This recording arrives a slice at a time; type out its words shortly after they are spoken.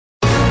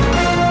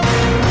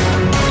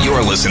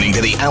You're listening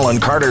to The Alan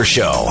Carter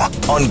Show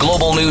on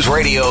Global News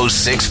Radio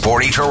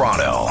 640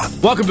 Toronto.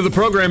 Welcome to the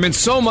program, and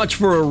so much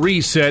for a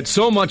reset,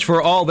 so much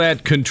for all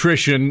that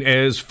contrition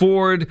as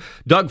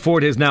Doug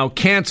Ford has now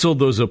canceled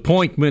those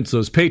appointments,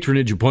 those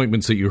patronage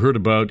appointments that you heard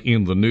about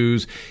in the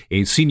news.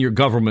 A senior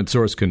government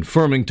source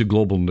confirming to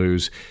Global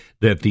News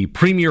that the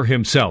Premier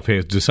himself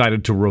has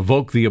decided to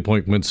revoke the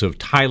appointments of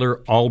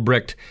Tyler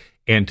Albrecht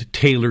and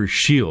Taylor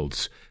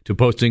Shields to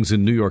postings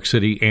in New York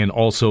City and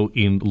also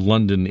in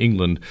London,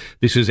 England.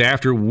 This is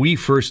after we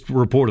first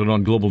reported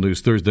on Global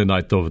News Thursday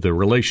night, though, the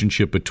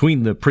relationship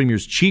between the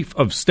Premier's Chief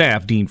of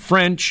Staff, Dean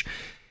French,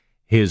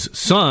 his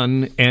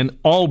son, and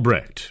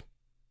Albrecht.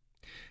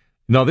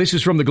 Now, this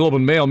is from the Globe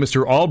and Mail.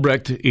 Mr.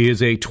 Albrecht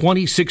is a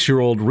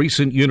 26-year-old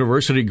recent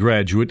university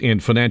graduate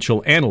and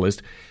financial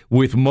analyst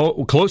with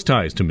close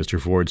ties to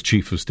Mr. Ford's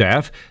Chief of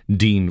Staff,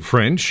 Dean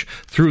French,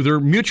 through their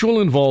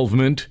mutual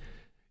involvement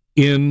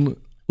in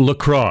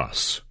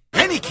lacrosse.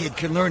 Any kid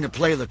can learn to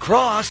play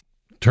lacrosse.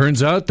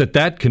 Turns out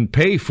that can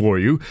pay for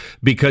you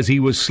because he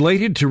was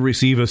slated to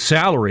receive a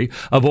salary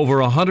of over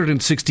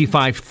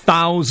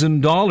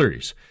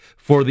 $165,000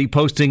 for the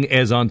posting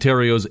as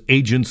Ontario's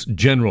Agents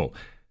General.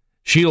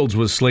 Shields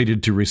was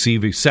slated to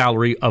receive a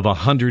salary of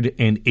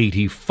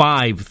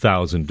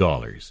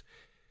 $185,000.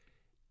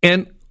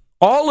 And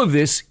all of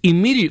this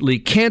immediately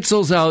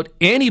cancels out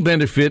any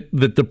benefit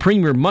that the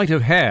Premier might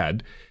have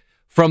had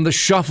from the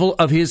shuffle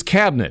of his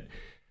cabinet.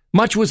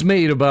 Much was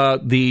made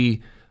about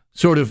the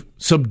sort of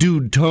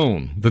subdued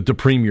tone that the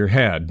Premier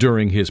had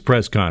during his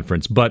press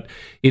conference, but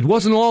it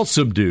wasn't all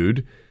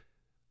subdued.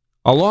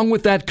 Along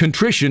with that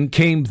contrition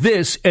came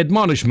this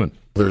admonishment.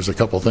 There's a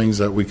couple things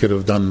that we could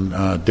have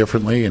done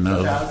differently, and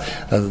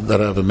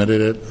that I've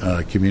omitted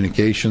it.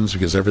 Communications,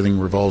 because everything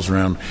revolves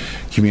around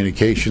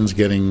communications,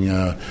 getting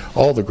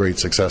all the great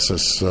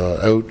successes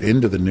out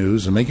into the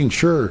news and making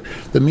sure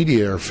the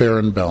media are fair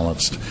and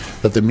balanced,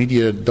 that the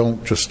media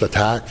don't just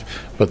attack,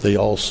 but they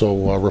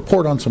also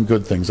report on some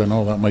good things. I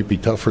know that might be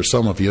tough for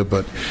some of you,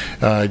 but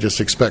I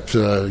just expect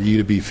you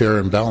to be fair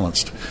and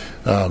balanced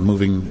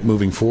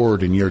moving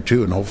forward in year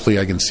two, and hopefully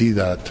I can see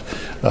that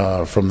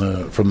from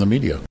the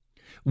media.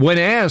 When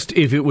asked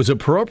if it was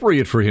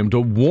appropriate for him to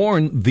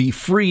warn the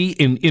free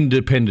and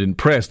independent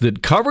press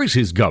that covers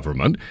his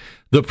government,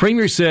 the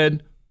Premier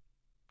said,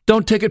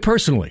 "Don't take it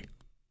personally."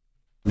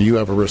 You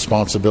have a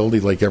responsibility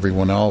like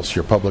everyone else.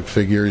 You're public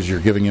figures. You're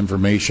giving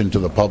information to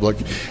the public,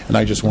 and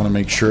I just want to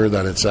make sure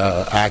that it's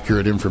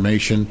accurate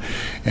information,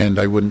 and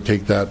I wouldn't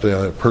take that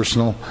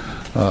personal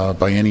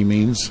by any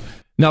means.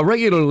 Now,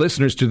 regular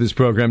listeners to this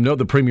program know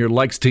the Premier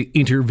likes to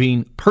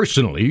intervene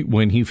personally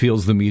when he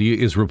feels the media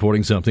is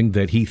reporting something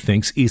that he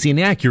thinks is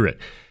inaccurate.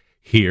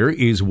 Here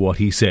is what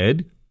he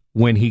said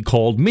when he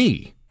called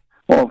me.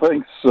 Well,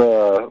 thanks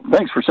for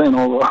saying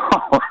all the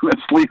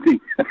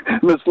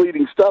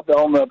misleading stuff,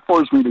 Alan. That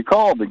forced me to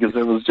call because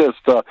it was just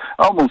I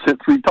almost hit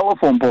 3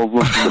 telephone poles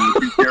listening to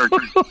these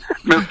characters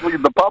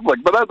mislead the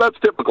public. But that's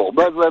typical.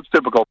 That's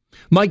typical.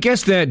 My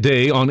guest that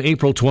day on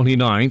April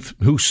 29th,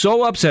 who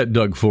so upset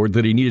Doug Ford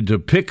that he needed to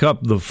pick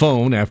up the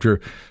phone after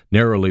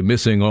narrowly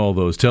missing all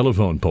those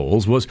telephone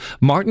poles, was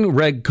Martin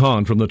Regg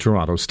Cohn from the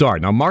Toronto Star.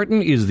 Now,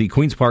 Martin is the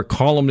Queen's Park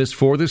columnist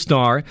for the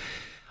Star.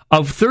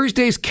 Of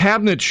Thursday's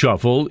cabinet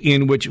shuffle,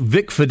 in which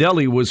Vic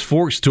Fedeli was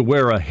forced to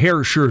wear a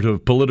hair shirt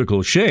of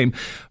political shame,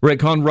 Regg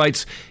Cohn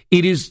writes,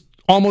 "It is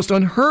almost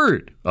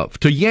unheard of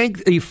to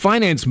yank a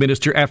finance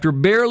minister after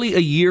barely a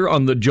year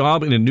on the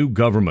job in a new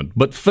government.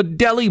 But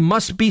Fedeli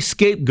must be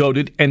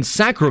scapegoated and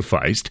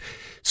sacrificed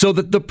so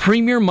that the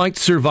Premier might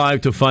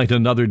survive to fight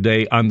another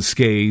day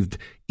unscathed,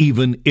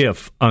 even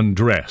if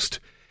undressed.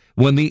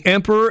 When the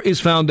emperor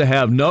is found to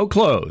have no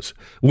clothes,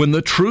 when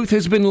the truth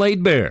has been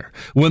laid bare,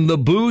 when the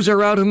booze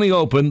are out in the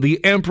open, the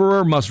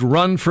emperor must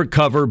run for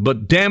cover,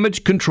 but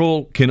damage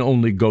control can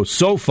only go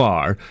so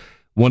far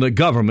when a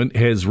government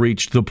has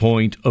reached the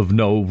point of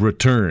no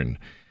return."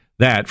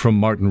 That from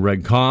Martin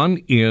Regg Cohn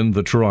in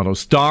the Toronto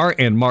Star,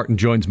 and Martin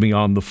joins me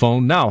on the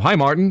phone now. Hi,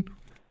 Martin.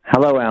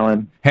 Hello,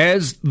 Alan.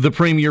 Has the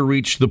Premier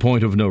reached the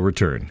point of no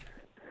return?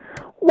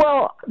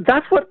 Well,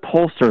 that's what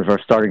pollsters are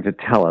starting to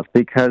tell us,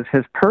 because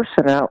his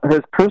personal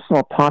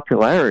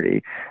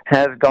popularity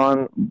has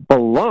gone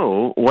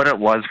below what it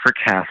was for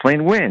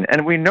Kathleen Wynne.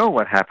 And we know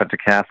what happened to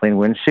Kathleen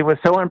Wynne. She was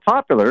so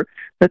unpopular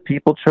that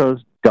people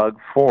chose Doug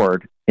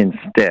Ford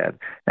instead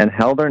and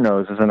held their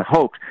noses and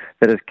hoped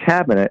that his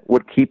cabinet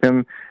would keep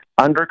him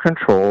under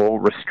control,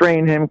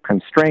 restrain him,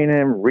 constrain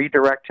him,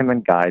 redirect him,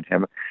 and guide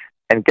him.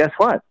 And guess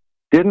what?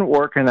 Didn't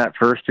work in that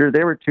first year.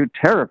 They were too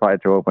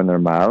terrified to open their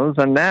mouths,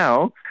 and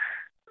now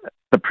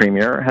the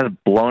Premier has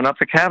blown up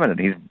the cabinet.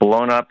 He's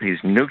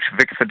nuked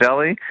Vic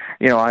Fedeli.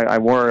 You know, I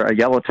wore a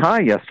yellow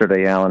tie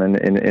yesterday, Alan,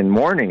 in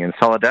mourning in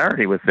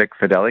solidarity with Vic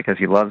Fedeli because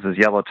he loves his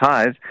yellow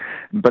ties.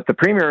 But the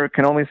Premier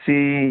can only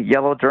see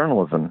yellow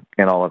journalism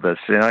in all of this.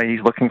 You know, he's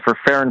looking for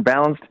fair and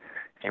balanced.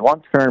 He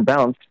wants fair and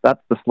balanced.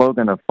 That's the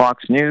slogan of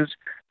Fox News.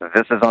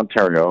 This is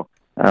Ontario.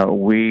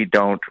 We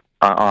don't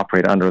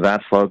operate under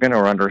that slogan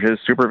or under his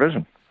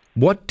supervision.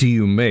 What do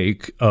you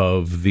make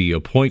of the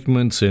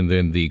appointments and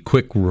then the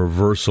quick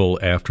reversal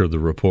after the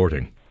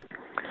reporting?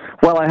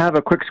 Well, I have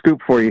a quick scoop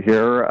for you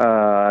here.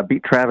 I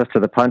beat Travis to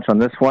the punch on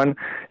this one.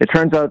 It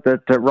turns out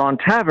that Ron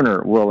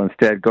Taverner will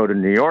instead go to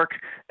New York,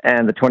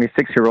 and the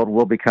 26-year-old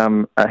will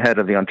become head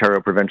of the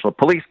Ontario Provincial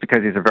Police because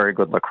he's a very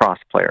good lacrosse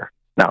player.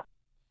 Now,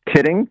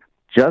 kidding?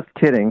 Just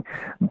kidding.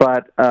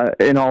 But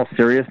in all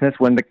seriousness,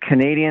 when the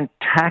Canadian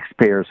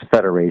Taxpayers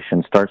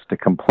Federation starts to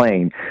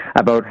complain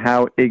about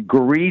how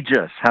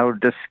egregious, how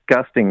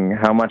disgusting,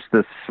 how much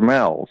this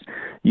smells,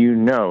 you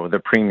know the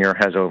Premier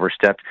has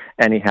overstepped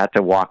and he had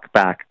to walk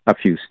back a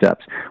few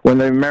steps. When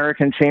the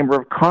American Chamber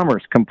of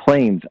Commerce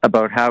complains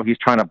about how he's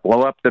trying to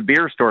blow up the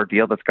beer store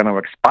deal that's going to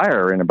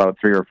expire in about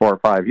 3 or 4 or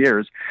 5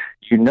 years,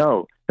 you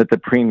know that the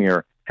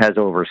Premier has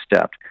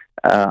overstepped.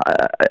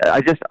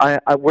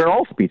 We're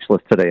all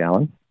speechless today,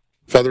 Alan.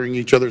 Feathering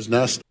each other's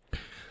nest.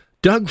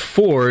 Doug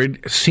Ford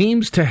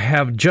seems to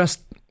have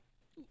just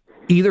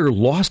either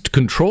lost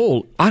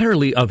control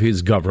utterly of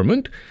his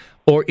government,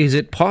 or is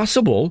it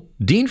possible,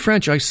 Dean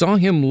French, I saw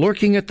him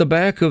lurking at the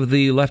back of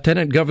the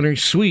Lieutenant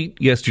Governor's suite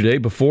yesterday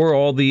before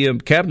all the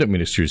cabinet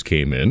ministers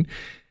came in.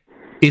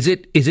 Is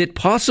it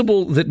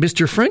possible that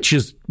Mr. French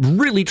is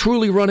really,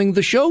 truly running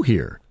the show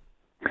here?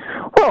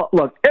 Well,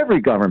 look,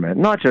 every government,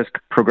 not just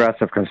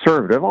progressive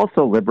conservative,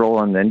 also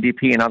liberal and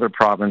NDP in other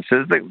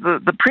provinces,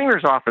 the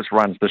Premier's office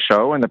runs the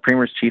show, and the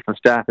Premier's chief of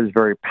staff is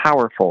very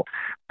powerful,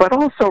 but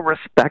also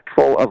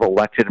respectful of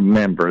elected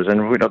members. And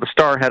the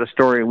Star had a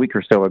story a week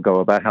or so ago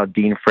about how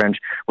Dean French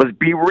was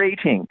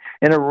berating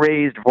in a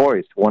raised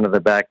voice one of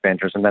the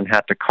backbenchers and then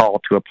had to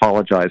call to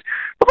apologize.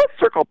 But let's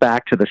circle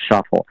back to the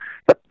shuffle.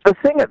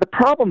 The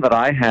problem that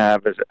I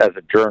have as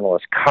a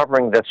journalist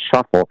covering this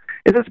shuffle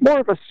is it's more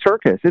of a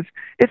circus.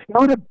 It's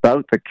not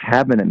about the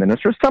cabinet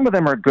ministers. Some of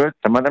them are good,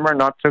 some of them are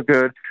not so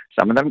good.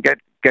 Some of them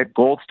get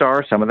gold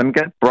stars, some of them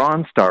get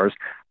bronze stars.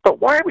 But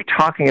why are we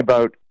talking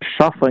about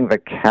shuffling the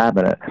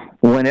cabinet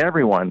when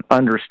everyone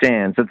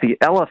understands that the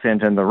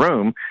elephant in the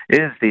room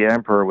is the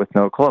emperor with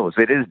no clothes?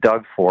 It is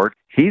Doug Ford.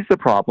 He's the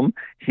problem.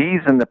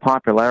 He's in the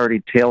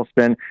popularity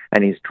tailspin,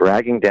 and he's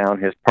dragging down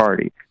his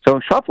party. So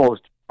shuffles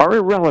are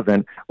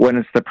irrelevant when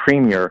it's the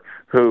Premier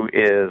who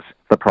is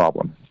the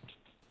problem.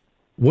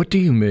 What do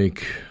you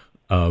make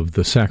of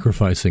the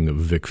sacrificing of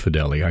Vic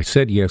Fedeli? I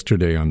said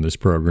yesterday on this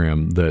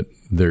program that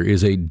there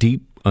is a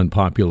deep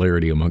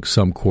unpopularity amongst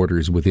some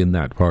quarters within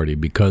that party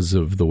because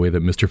of the way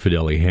that Mr.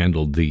 Fedeli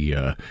handled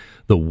the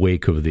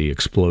wake of the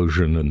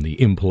explosion and the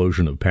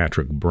implosion of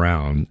Patrick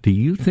Brown. Do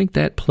you think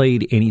that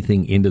played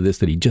anything into this,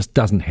 that he just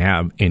doesn't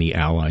have any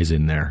allies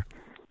in there?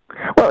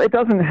 Well, it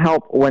doesn't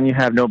help when you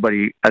have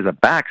nobody as a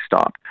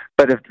backstop.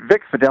 But if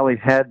Vic Fedeli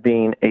had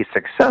been a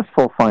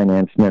successful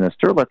finance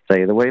minister, let's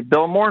say the way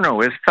Bill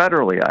Morneau is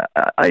federally,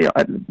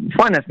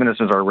 finance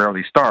ministers are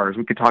rarely stars.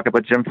 We could talk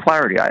about Jim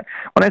Flaherty.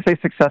 When I say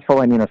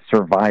successful, I mean a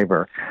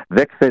survivor.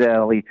 Vic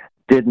Fedeli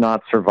did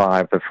not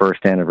survive the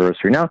first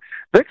anniversary. Now,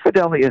 Vic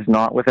Fedeli is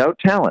not without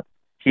talent.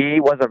 He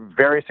was a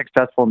very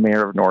successful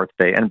mayor of North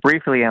Bay. And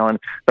briefly, Alan,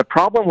 the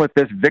problem with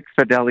this Vic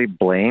Fedeli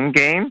blame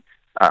game,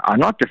 I'm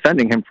not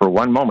defending him for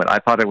one moment. I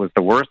thought it was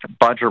the worst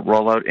budget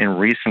rollout in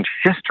recent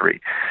history.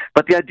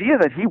 But the idea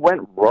that he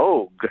went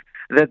rogue,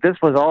 that this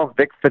was all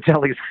Vic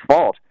Fedeli's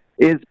fault,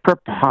 is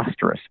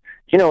preposterous.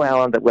 You know,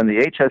 Alan, that when the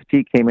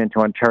HST came into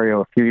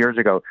Ontario a few years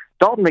ago,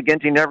 Dalton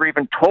McGuinty never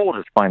even told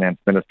his finance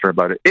minister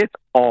about it. It's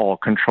all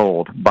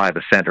controlled by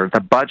the centre.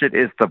 The budget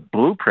is the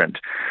blueprint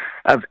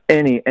of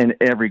any and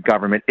every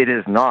government. It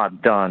is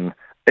not done.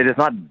 It is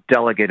not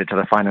delegated to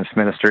the finance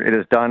minister. It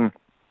is done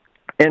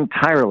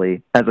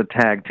entirely as a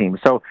tag team.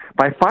 So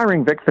by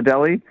firing Vic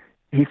Fedeli,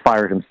 he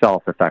fired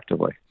himself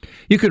effectively.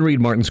 You can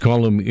read Martin's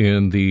column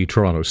in the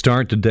Toronto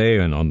Star today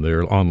and on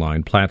their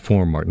online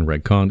platform. Martin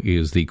Regg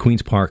is the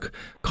Queen's Park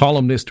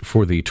columnist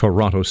for the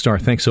Toronto Star.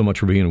 Thanks so much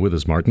for being with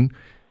us, Martin.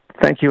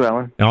 Thank you,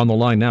 Alan. On the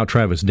line now,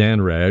 Travis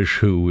Dhanraj,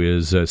 who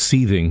is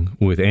seething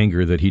with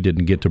anger that he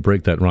didn't get to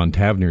break that Ron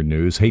Taverner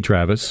news. Hey,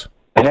 Travis.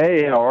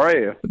 Hey, how are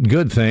you?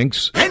 Good,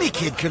 thanks. Any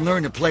kid can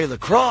learn to play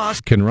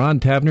lacrosse. Can Ron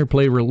Taverner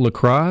play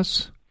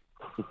lacrosse?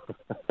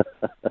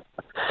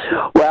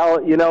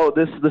 Well, you know,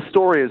 the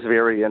story is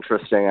very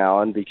interesting,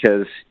 Alan,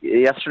 because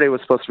yesterday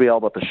was supposed to be all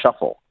about the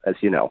shuffle, as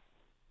you know.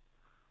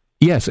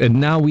 Yes, and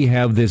now we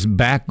have this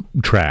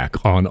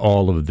backtrack on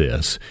all of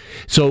this.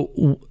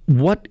 So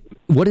what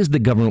is the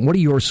government, what are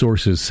your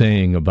sources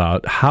saying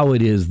about how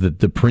it is that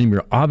the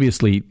Premier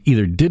obviously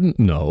either didn't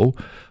know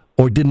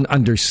or didn't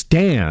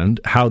understand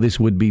how this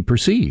would be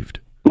perceived?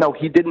 No,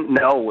 he didn't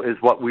know is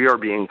what we are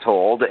being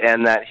told,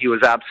 and that he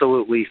was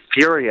absolutely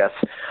furious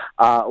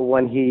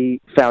when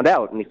he found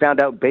out. And he found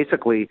out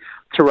basically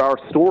through our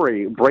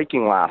story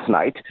breaking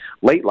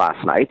late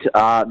last night,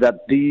 that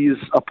these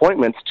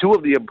appointments, two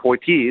of the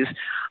appointees,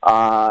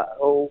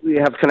 we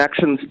have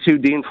connections to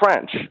Dean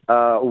French.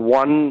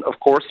 One, of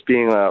course,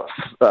 being a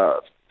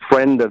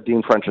friend of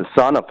Dean French's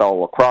son, a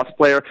fellow lacrosse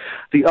player.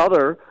 The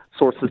other,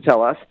 sources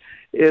tell us,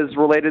 is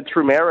related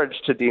through marriage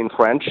to Dean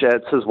French.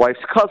 It's his wife's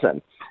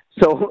cousin.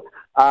 So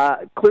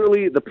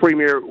Clearly, the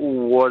Premier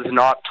was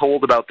not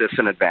told about this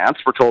in advance.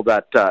 We're told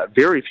that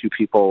very few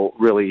people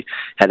really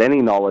had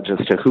any knowledge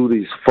as to who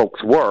these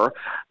folks were.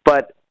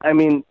 But, I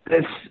mean,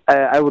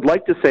 I would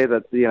like to say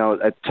that,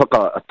 it took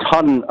a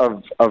ton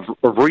of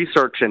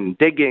research and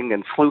digging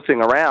and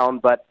sleuthing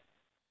around. But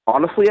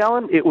honestly,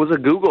 Alan, it was a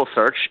Google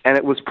search, and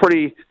it was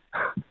pretty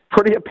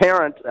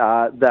apparent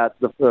that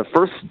the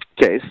first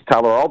case,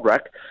 Tyler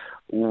Albrecht,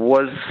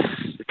 was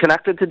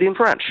connected to Dean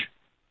French.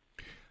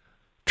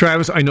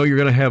 Travis, I know you're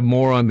going to have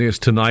more on this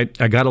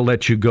tonight. I got to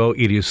let you go.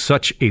 It is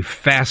such a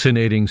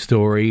fascinating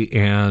story,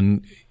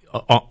 and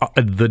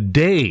the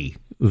day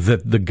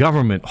that the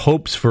government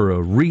hopes for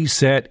a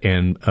reset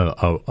and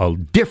a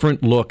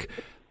different look,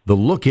 the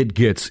look it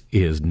gets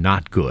is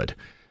not good.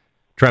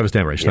 Travis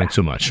Dhanraj, thanks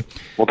so much.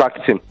 We'll talk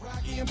to you soon.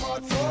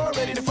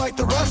 Ready to fight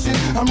the Russian.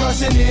 I'm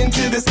rushing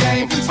into this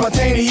game,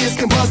 spontaneous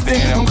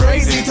combusting. I'm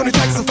crazy, 20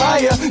 tracks of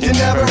fire. You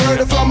never heard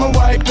it from a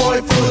white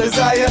boy full of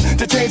desire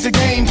to change the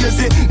game,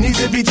 cause it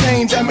needs to be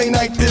changed. I may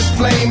ignite this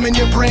flame in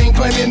your brain,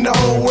 claiming the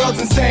whole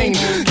world's insane.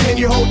 Can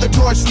you hold the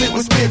torch lit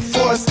with spit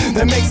force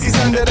that makes these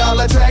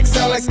 $100 tracks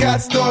sound like Scott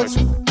Storch?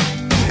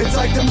 It's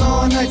like the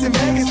long nights in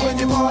Vegas when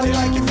you party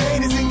like your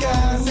fate is in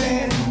God's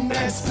hand.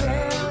 That's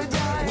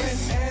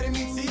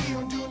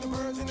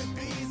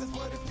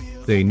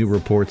A new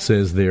report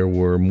says there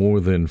were more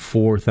than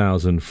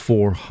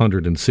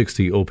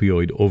 4,460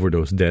 opioid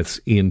overdose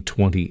deaths in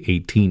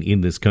 2018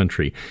 in this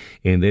country,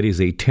 and that is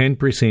a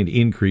 10%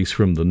 increase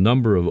from the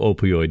number of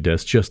opioid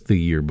deaths just the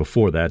year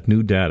before that.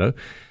 New data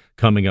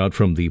coming out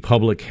from the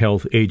Public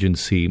Health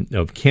Agency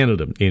of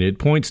Canada, and it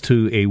points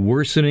to a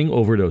worsening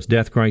overdose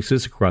death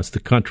crisis across the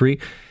country.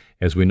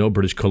 As we know,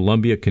 British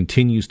Columbia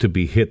continues to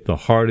be hit the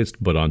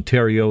hardest, but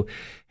Ontario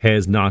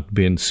has not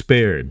been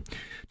spared.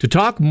 To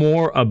talk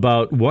more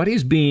about what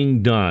is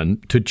being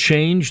done to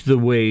change the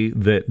way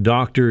that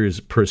doctors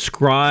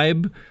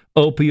prescribe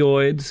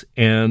opioids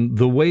and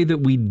the way that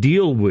we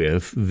deal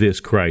with this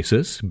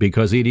crisis,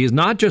 because it is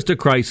not just a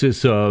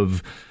crisis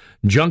of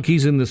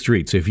junkies in the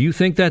streets. If you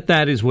think that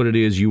that is what it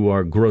is, you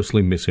are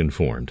grossly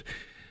misinformed.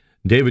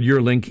 David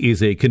Juurlink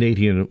is a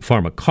Canadian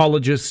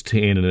pharmacologist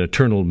and an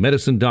internal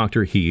medicine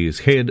doctor. He is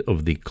head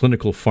of the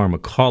clinical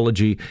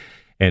pharmacology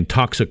and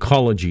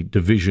toxicology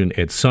division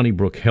at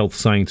Sunnybrook Health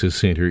Sciences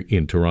Centre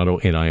in Toronto,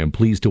 and I am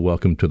pleased to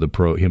welcome him to the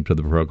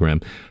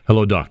program.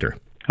 Hello, Doctor.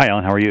 Hi,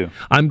 Alan. How are you?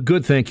 I'm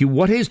good, thank you.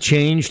 What has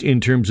changed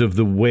in terms of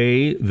the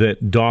way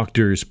that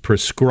doctors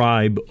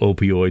prescribe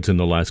opioids in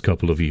the last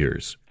couple of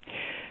years?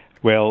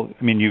 Well,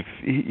 I mean, you've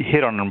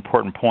hit on an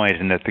important point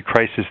in that the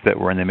crisis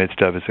that we're in the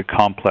midst of is a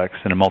complex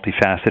and a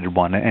multifaceted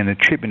one, and the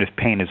treatment of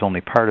pain is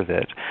only part of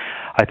it.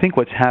 I think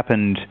what's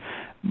happened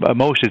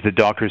most is that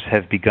doctors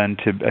have begun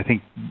to, I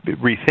think,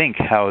 rethink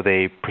how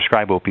they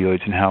prescribe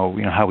opioids and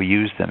how we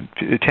use them.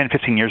 10,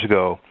 15 years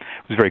ago,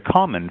 it was very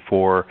common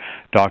for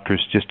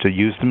doctors just to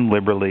use them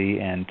liberally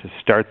and to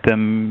start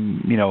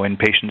them, in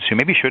patients who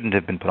maybe shouldn't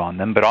have been put on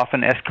them, but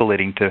often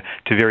escalating to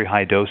very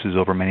high doses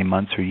over many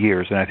months or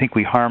years. And I think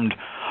we harmed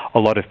a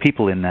lot of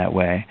people in that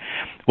way.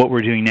 What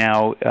we're doing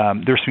now,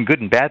 there's some good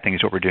and bad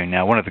things what we're doing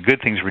now. One of the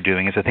good things we're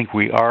doing is I think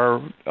we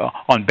are,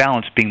 on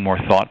balance, being more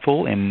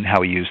thoughtful in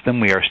how we use them.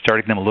 We are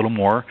starting them a little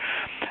more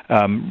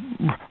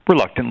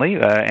reluctantly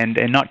and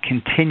not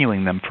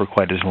continuing them for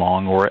quite as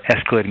long or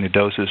escalating the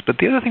doses. But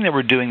the other thing that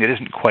we're doing that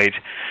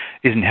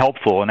isn't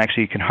helpful and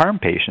actually can harm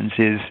patients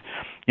is,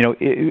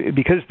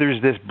 because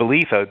there's this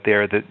belief out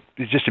there that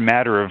it's just a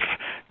matter of,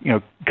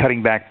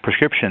 cutting back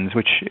prescriptions,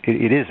 which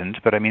it isn't.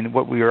 But I mean,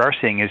 what we are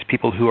seeing is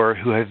people who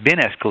have been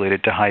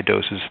escalated to high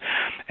doses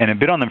and have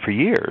been on them for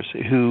years,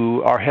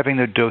 who are having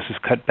their doses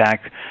cut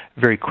back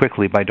very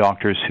quickly by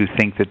doctors who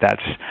think that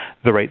that's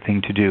the right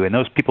thing to do. And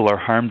those people are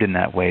harmed in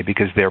that way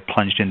because they're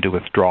plunged into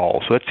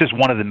withdrawal. So it's just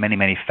one of the many,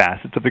 many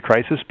facets of the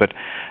crisis. But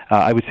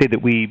I would say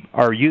that we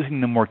are using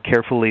them more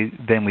carefully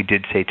than we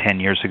did, say, 10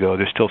 years ago.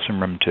 There's still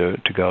some room to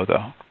go,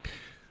 though.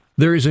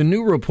 There is a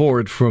new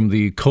report from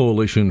the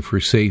Coalition for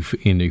Safe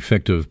and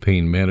Effective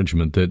Pain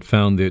Management that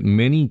found that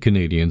many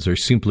Canadians are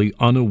simply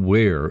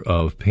unaware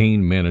of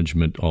pain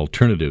management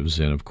alternatives.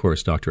 And of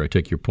course, Doctor, I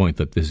take your point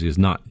that this is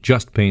not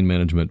just pain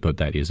management, but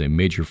that is a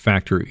major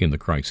factor in the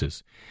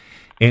crisis.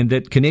 And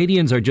that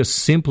Canadians are just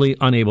simply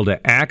unable to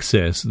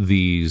access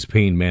these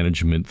pain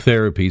management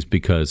therapies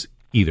because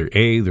either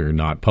A, they're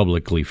not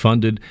publicly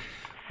funded,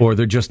 or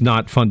they're just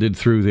not funded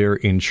through their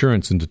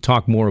insurance. And to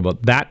talk more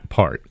about that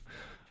part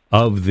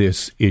of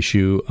this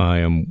issue, I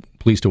am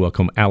pleased to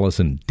welcome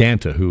Alison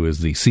Danta, who is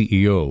the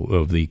CEO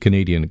of the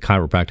Canadian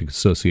Chiropractic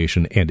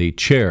Association and a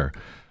chair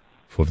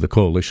for the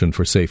Coalition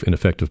for Safe and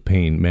Effective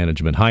Pain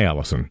Management. Hi,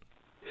 Alison.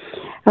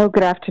 Oh,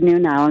 good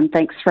afternoon, Alan.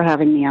 Thanks for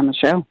having me on the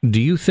show.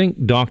 Do you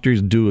think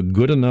doctors do a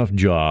good enough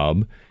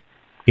job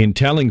in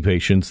telling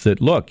patients that,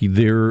 look,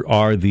 there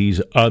are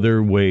these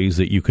other ways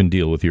that you can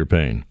deal with your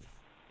pain?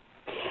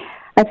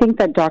 I think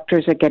that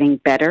doctors are getting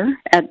better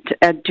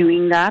at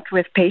doing that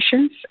with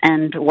patients,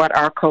 and what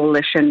our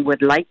coalition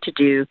would like to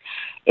do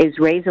is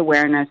raise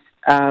awareness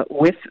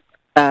with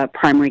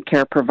primary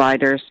care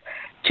providers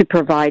to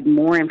provide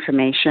more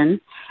information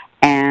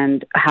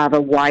and have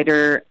a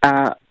wider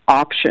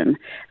option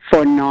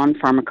for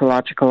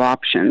non-pharmacological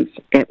options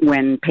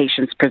when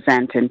patients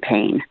present in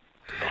pain.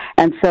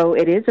 And so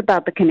it is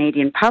about the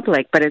Canadian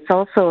public, but it's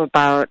also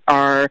about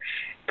our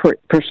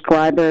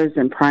prescribers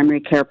and primary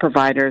care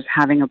providers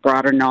having a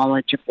broader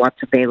knowledge of what's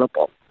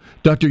available.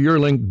 Dr.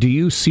 Juurlink, do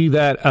you see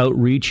that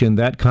outreach and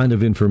that kind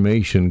of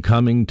information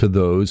coming to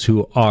those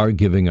who are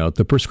giving out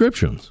the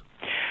prescriptions?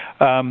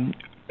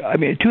 I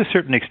mean, to a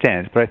certain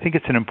extent, but I think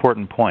it's an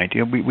important point.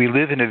 You know, we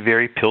live in a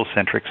very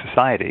pill-centric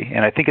society,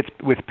 and I think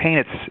with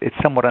pain, it's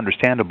somewhat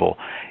understandable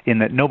in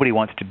that nobody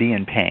wants to be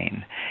in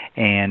pain.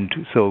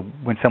 And so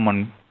when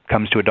someone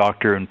comes to a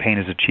doctor and pain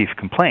is a chief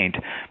complaint,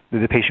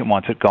 the patient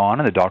wants it gone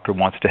and the doctor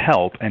wants to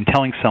help. And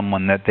telling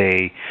someone that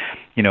they,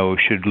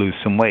 should lose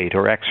some weight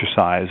or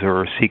exercise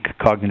or seek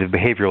cognitive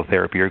behavioral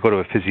therapy or go to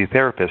a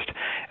physiotherapist,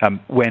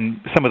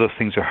 when some of those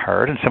things are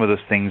hard and some of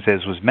those things,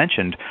 as was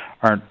mentioned,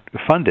 aren't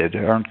funded,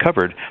 aren't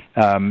covered,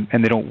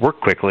 and they don't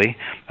work quickly,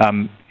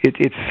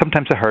 it's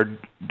sometimes a hard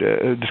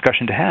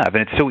discussion to have.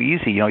 And it's so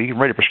easy. You can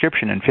write a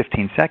prescription in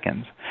 15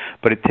 seconds,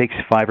 but it takes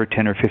 5 or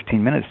 10 or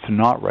 15 minutes to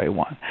not write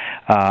one.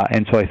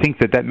 And so I think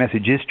that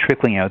message is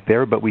trickling out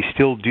there, but we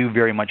still do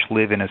very much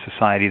live in a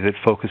society that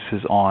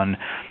focuses on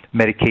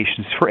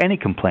medications for any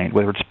complaint,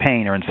 whether it's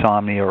pain or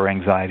insomnia or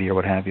anxiety or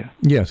what have you.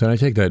 Yes, and I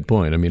take that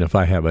point. I mean, if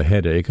I have a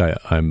headache,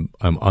 I'm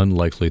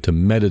unlikely to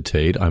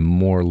meditate. I'm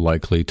more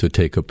likely to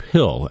take a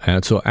pill.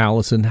 And so,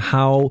 Alison,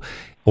 how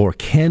or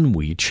can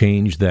we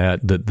change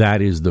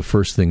that is the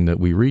first thing that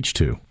we reach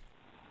to?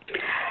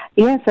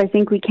 Yes, I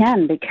think we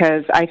can,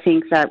 because I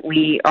think that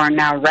we are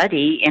now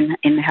ready in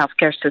the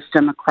healthcare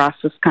system across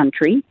this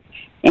country.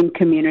 In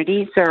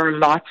communities, there are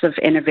lots of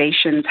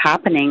innovations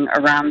happening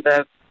around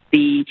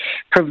the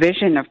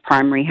provision of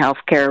primary health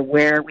care,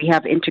 where we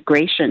have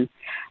integration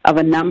of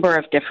a number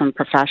of different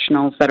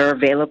professionals that are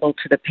available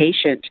to the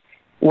patient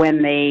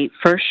when they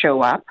first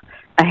show up,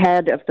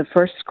 ahead of the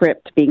first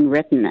script being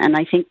written. And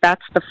I think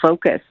that's the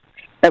focus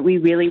that we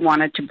really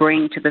wanted to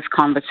bring to this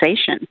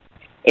conversation,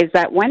 is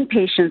that when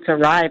patients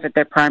arrive at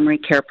their primary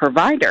care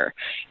provider,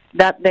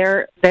 that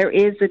there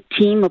is a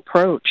team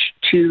approach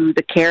to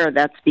the care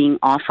that's being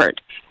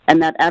offered,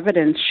 and that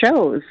evidence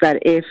shows that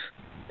if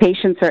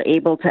patients are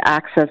able to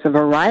access a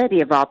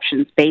variety of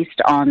options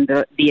based on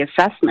the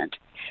assessment,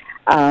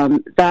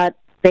 that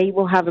they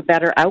will have a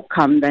better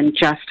outcome than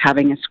just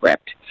having a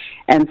script.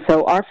 And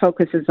so our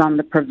focus is on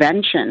the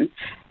prevention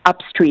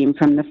upstream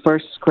from the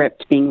first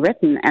script being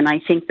written. And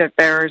I think that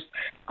there's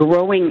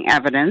growing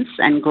evidence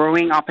and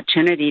growing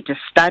opportunity to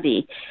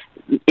study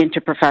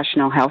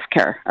interprofessional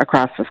healthcare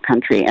across this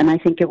country. And I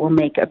think it will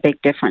make a big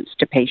difference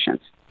to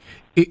patients.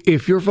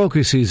 If your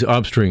focus is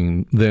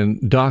upstream, then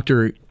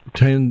Dr.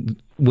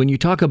 when you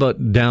talk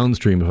about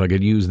downstream, if I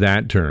could use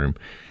that term,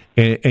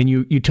 and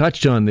you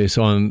touched on this,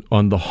 on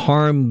the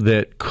harm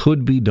that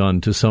could be done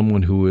to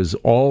someone who is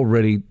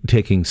already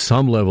taking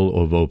some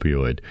level of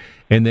opioid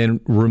and then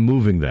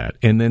removing that,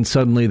 and then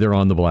suddenly they're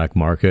on the black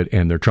market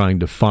and they're trying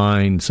to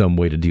find some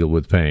way to deal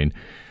with pain.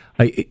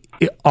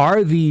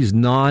 Are these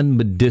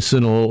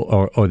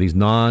non-medicinal or these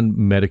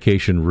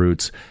non-medication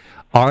routes,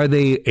 are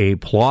they a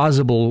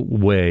plausible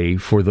way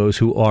for those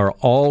who are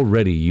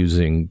already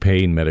using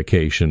pain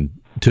medication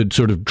to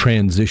sort of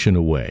transition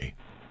away?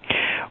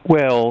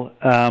 Well,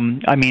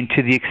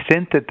 to the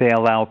extent that they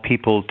allow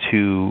people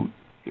to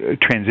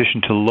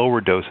transition to lower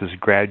doses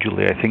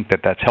gradually, I think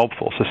that's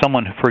helpful. So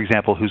someone, for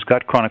example, who's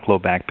got chronic low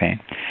back pain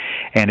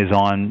and is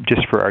on,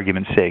 just for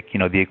argument's sake,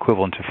 the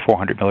equivalent of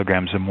 400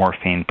 milligrams of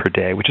morphine per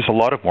day, which is a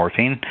lot of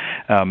morphine,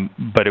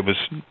 but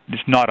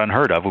it's not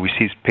unheard of. We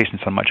see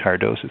patients on much higher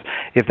doses.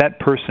 If that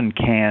person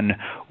can,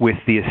 with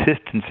the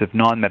assistance of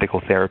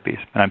non-medical therapies,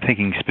 and I'm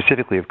thinking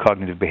specifically of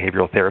cognitive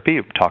behavioral therapy,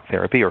 or talk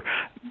therapy, or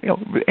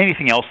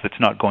anything else that's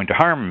not going to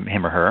harm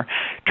him or her,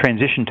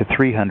 transition to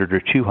 300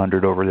 or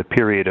 200 over the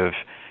period of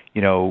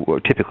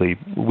typically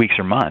weeks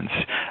or months,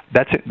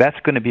 that's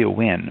going to be a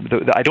win.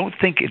 I don't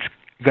think it's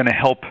going to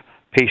help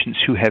patients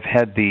who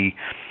have been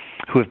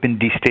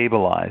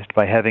destabilized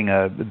by having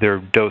their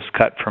dose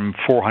cut from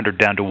 400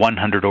 down to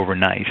 100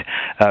 overnight.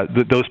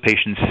 Those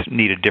patients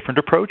need a different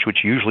approach,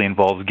 which usually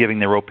involves giving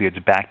their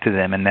opioids back to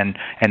them and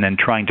then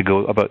trying to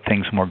go about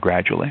things more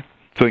gradually.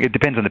 So it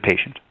depends on the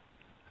patient.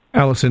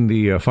 Alison,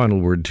 the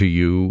final word to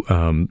you,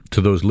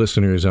 to those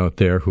listeners out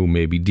there who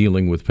may be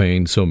dealing with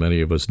pain, so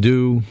many of us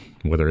do,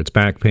 whether it's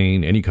back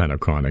pain, any kind of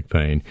chronic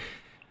pain.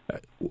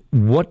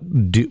 What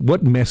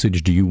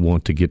message do you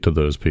want to get to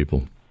those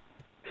people?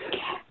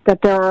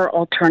 That there are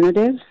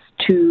alternatives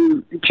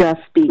to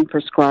just being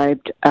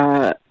prescribed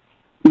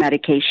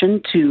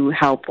medication to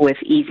help with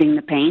easing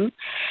the pain,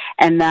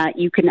 and that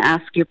you can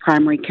ask your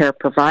primary care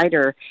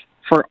provider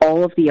for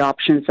all of the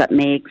options that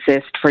may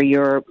exist for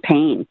your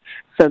pain,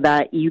 so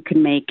that you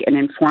can make an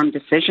informed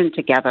decision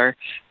together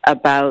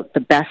about the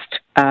best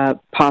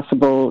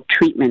possible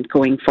treatment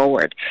going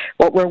forward.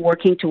 What we're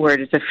working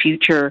toward is a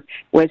future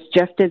where it's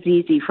just as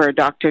easy for a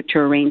doctor to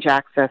arrange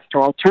access to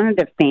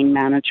alternative pain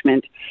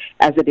management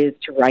as it is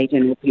to write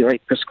an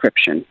opioid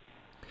prescription.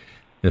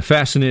 A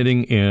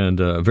fascinating and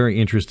very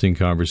interesting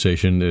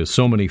conversation. There's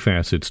so many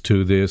facets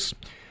to this.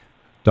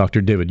 Dr.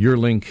 David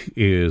Juurlink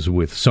is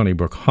with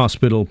Sunnybrook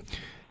Hospital,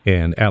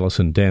 and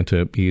Alison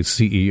Danta is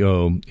CEO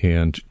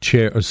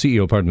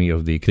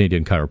of the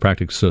Canadian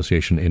Chiropractic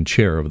Association and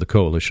chair of the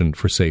Coalition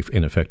for Safe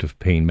and Effective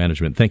Pain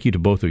Management. Thank you to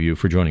both of you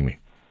for joining me.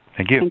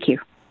 Thank you. Thank you.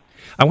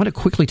 I want to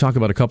quickly talk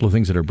about a couple of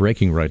things that are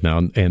breaking right now,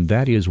 and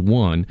that is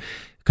one.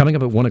 Coming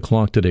up at 1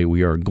 o'clock today,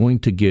 we are going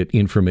to get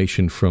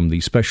information from the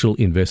Special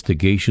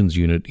Investigations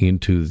Unit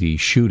into the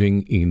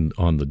shooting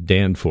on the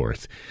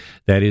Danforth.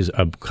 That is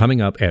coming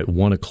up at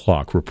 1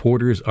 o'clock.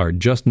 Reporters are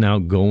just now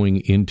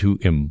going into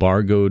an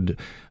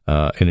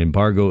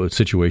embargo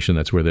situation.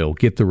 That's where they'll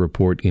get the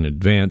report in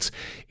advance,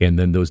 and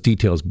then those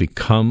details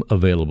become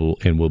available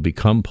and will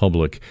become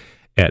public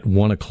at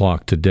 1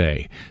 o'clock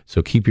today.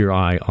 So keep your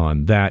eye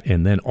on that.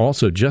 And then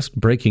also just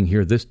breaking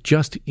here, this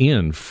just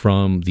in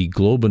from the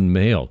Globe and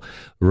Mail.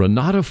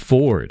 Renata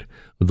Ford,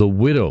 the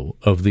widow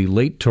of the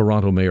late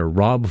Toronto Mayor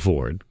Rob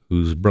Ford,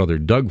 whose brother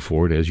Doug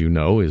Ford, as you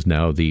know, is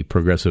now the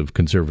progressive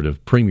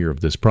conservative premier of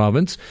this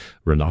province.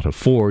 Renata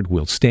Ford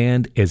will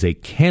stand as a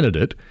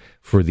candidate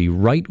for the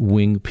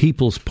right-wing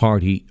People's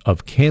Party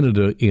of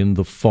Canada in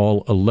the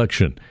fall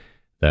election.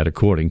 That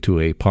according to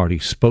a party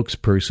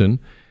spokesperson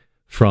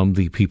from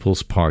the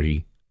People's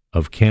Party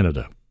of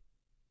Canada.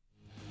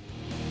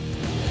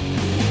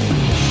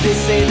 They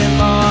say that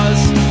laws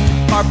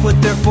are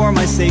put there for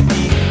my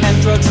safety,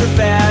 and drugs are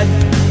bad.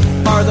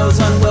 Are those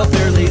on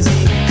welfare lazy?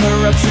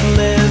 Corruption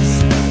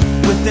lives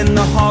within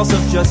the halls of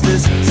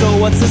justice. So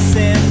what's a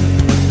sin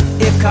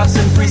if cops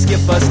and priests get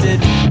busted?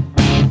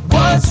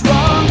 What's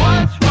wrong?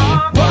 What's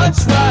wrong?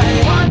 What's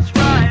right? What's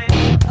right?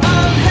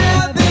 I'm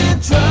having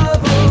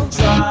trouble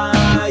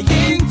trying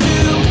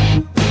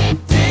to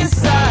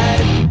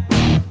decide.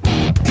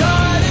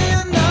 Caught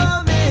in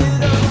the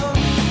middle.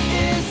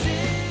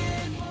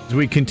 As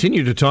we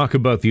continue to talk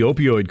about the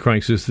opioid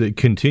crisis that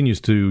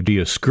continues to be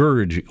a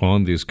scourge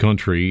on this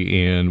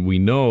country, and we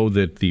know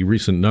that the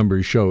recent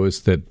numbers show us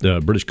that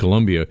British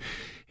Columbia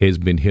has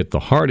been hit the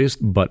hardest,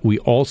 but we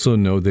also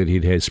know that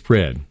it has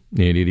spread,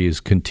 and it is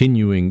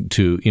continuing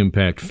to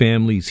impact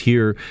families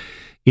here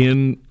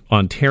in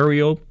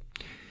Ontario.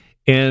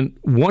 And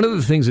one of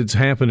the things that's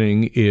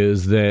happening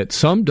is that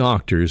some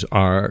doctors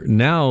are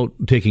now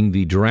taking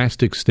the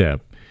drastic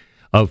step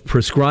of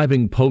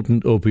prescribing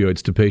potent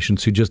opioids to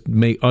patients who just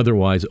may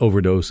otherwise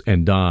overdose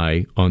and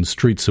die on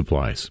street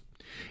supplies.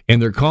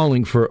 And they're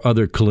calling for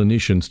other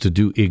clinicians to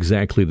do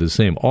exactly the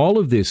same. All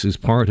of this is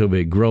part of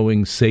a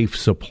growing safe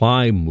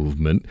supply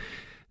movement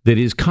that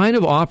is kind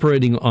of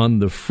operating on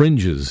the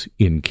fringes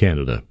in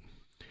Canada.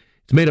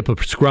 It's made up of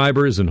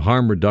prescribers and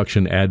harm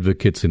reduction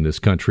advocates in this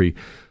country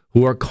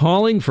who are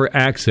calling for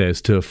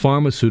access to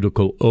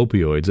pharmaceutical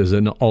opioids as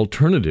an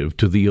alternative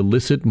to the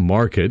illicit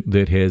market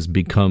that has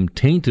become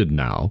tainted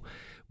now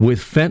with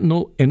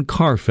fentanyl and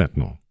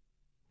carfentanil.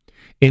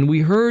 And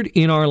we heard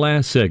in our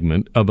last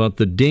segment about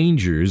the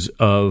dangers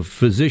of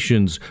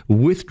physicians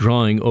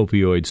withdrawing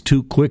opioids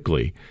too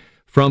quickly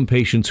from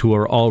patients who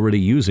are already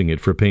using it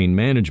for pain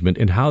management,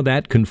 and how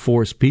that can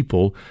force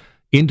people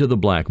into the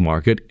black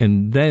market,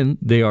 and then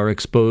they are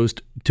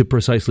exposed to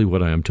precisely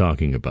what I am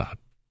talking about.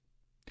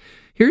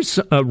 Here's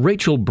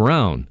Rachel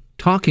Brown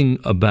talking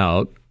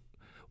about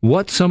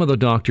what some of the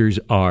doctors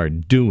are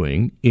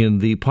doing in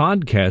the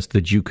podcast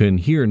that you can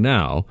hear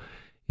now.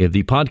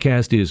 The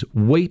podcast is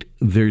Wait,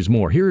 There's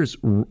More. Here's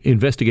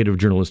investigative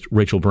journalist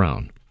Rachel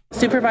Brown.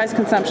 Supervised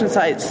consumption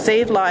sites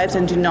save lives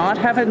and do not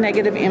have a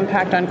negative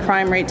impact on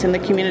crime rates in the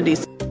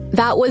communities.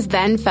 That was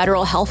then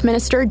Federal Health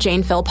Minister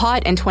Jane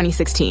Philpott in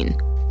 2016.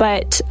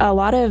 But a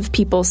lot of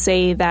people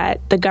say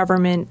that the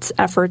government's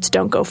efforts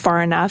don't go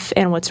far enough,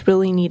 and what's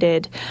really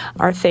needed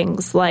are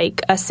things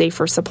like a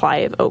safer supply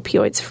of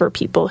opioids for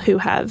people who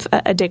have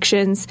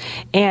addictions,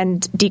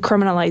 and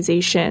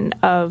decriminalization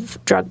of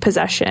drug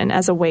possession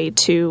as a way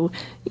to,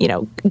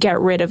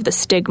 get rid of the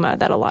stigma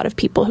that a lot of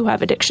people who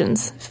have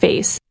addictions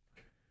face.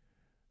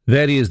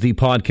 That is the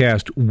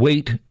podcast,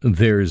 Wait,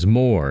 There's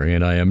More,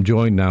 and I am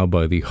joined now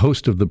by the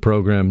host of the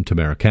program,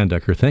 Tamara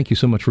Khandaker. Thank you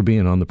so much for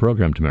being on the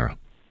program, Tamara.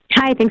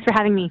 Hi, thanks for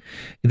having me.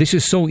 This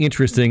is so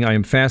interesting. I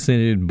am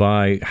fascinated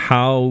by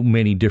how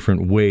many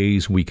different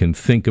ways we can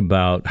think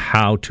about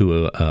how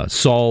to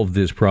solve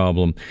this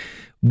problem.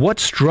 What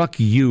struck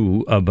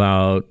you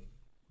about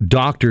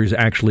doctors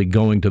actually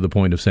going to the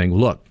point of saying,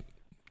 look,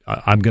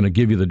 I'm going to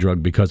give you the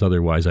drug because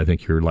otherwise I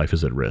think your life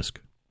is at risk?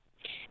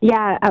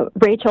 Yeah,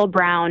 Rachel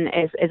Brown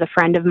is a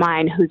friend of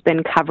mine who's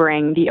been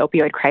covering the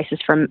opioid crisis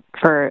for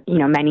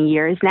many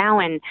years now,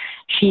 and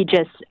she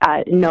just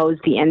knows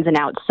the ins and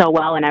outs so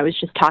well. And I was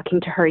just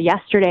talking to her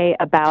yesterday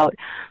about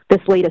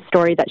this latest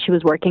story that she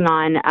was working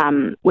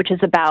on, which is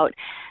about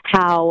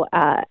how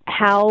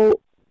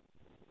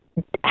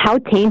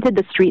tainted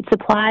the street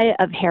supply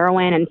of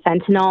heroin and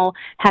fentanyl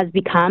has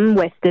become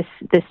with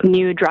this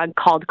new drug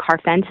called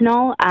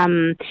carfentanil.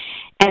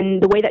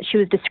 And the way that she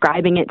was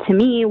describing it to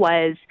me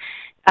was,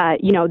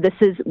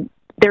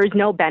 there is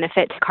no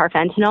benefit to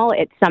carfentanil.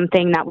 It's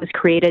something that was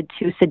created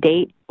to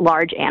sedate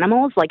large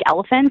animals like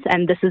elephants,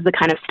 and this is the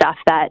kind of stuff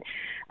that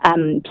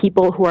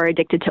people who are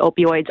addicted to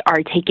opioids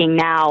are taking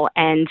now,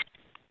 and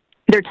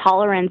their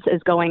tolerance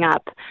is going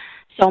up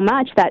so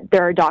much that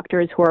there are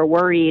doctors who are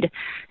worried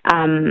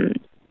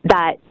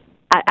that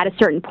at a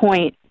certain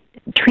point,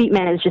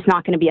 treatment is just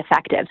not going to be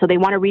effective. So they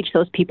want to reach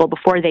those people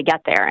before they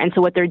get there. And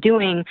so what they're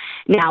doing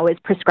now is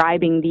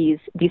prescribing these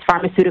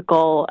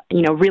pharmaceutical,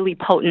 really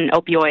potent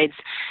opioids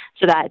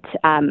so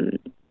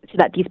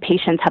that these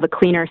patients have a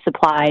cleaner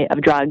supply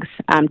of drugs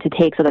to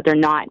take so that they're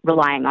not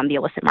relying on the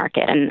illicit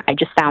market. And I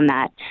just found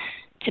that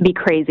to be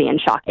crazy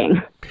and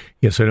shocking.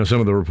 Yes, I know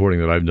some of the reporting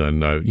that I've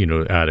done,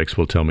 addicts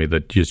will tell me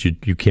that just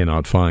you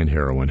cannot find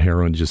heroin.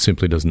 Heroin just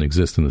simply doesn't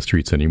exist in the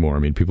streets anymore. I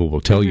mean, people will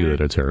tell you that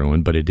it's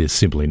heroin, but it is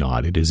simply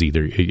not. It is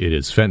either it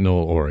is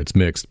fentanyl or it's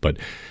mixed, but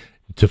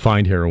to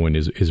find heroin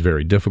is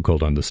very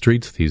difficult on the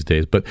streets these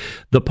days. But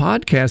the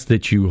podcast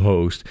that you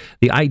host,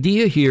 the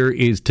idea here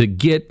is to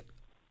get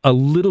a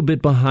little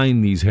bit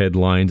behind these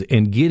headlines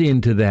and get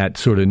into that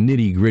sort of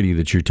nitty-gritty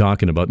that you're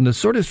talking about and the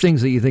sort of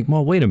things that you think,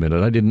 well, wait a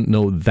minute, I didn't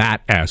know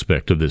that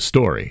aspect of this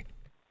story.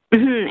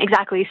 Mm-hmm,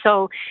 exactly.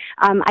 So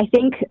I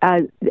think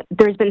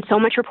there's been so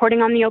much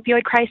reporting on the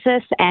opioid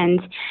crisis,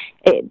 and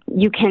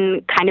you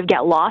can kind of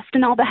get lost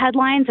in all the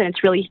headlines, and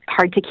it's really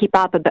hard to keep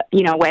up,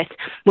 with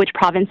which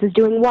province is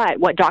doing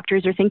what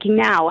doctors are thinking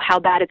now, how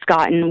bad it's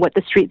gotten, what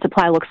the street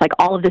supply looks like,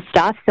 all of this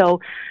stuff.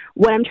 So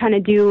what I'm trying to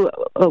do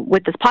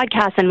with this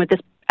podcast and with this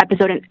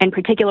episode in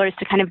particular is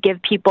to kind of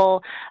give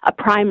people a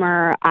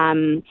primer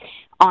on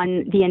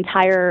the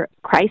entire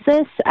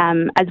crisis,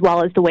 as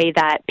well as the way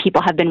that people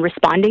have been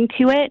responding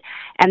to it.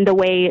 And the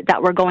way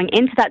that we're going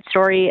into that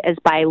story is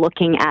by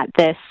looking at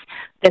this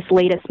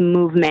latest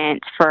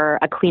movement for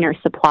a cleaner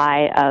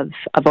supply of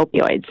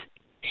opioids.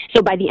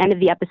 So by the end of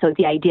the episode,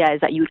 the idea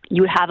is that you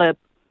would have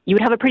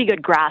a pretty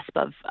good grasp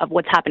of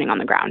what's happening on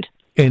the ground.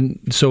 And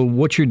so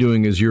what you're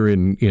doing is you're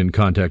in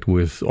contact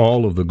with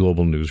all of the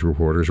global news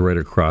reporters right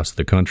across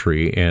the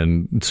country,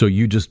 and so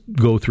you just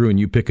go through and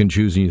you pick and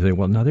choose and you think,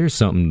 well, now there's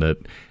something that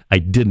I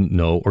didn't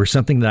know or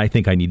something that I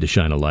think I need to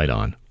shine a light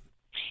on.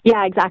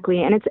 Yeah,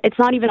 exactly. And it's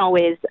not even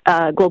always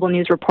global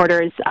news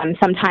reporters.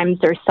 Sometimes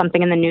there's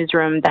something in the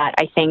newsroom that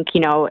I think,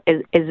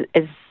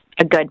 is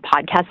a good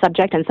podcast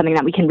subject and something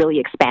that we can really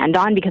expand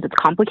on because it's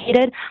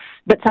complicated.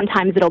 But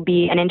sometimes it'll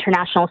be an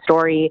international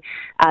story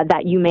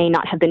that you may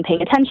not have been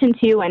paying attention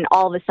to, and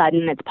all of a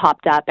sudden it's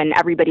popped up and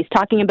everybody's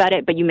talking about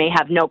it, but you may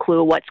have no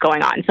clue what's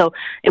going on. So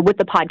with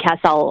the podcast,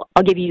 I'll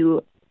give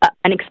you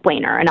an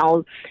explainer, and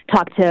I'll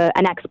talk to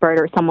an expert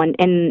or someone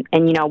in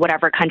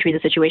whatever country the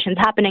situation's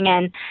happening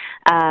in.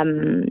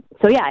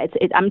 So yeah,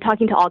 I'm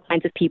talking to all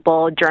kinds of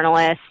people,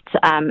 journalists,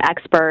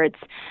 experts,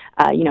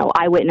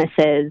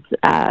 eyewitnesses.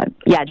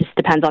 It just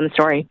depends on the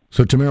story.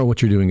 So Tamara,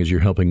 what you're doing is you're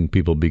helping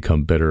people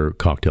become better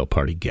cocktail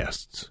party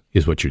guests,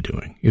 is what you're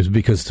doing. Is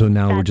because so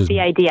now we're just the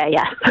idea,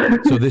 yes.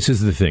 So this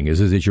is the thing: is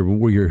that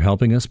you're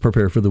helping us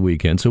prepare for the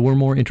weekend, so we're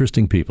more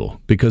interesting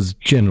people. Because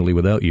generally,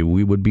 without you,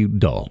 we would be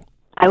dull.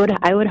 I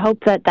would hope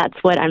that's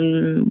what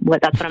I'm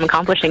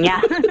accomplishing. Yeah.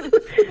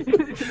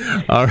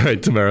 All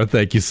right, Tamara,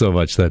 thank you so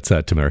much. That's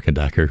Tamara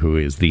Khandaker, who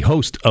is the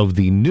host of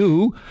the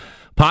new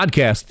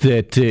podcast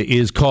that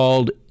is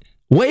called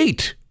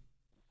Wait.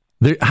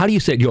 How do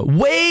you say it?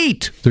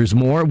 Wait. There's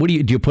more. What do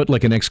you put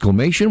like an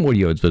exclamation?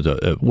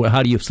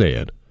 How do you say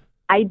it?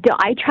 I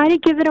try to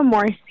give it a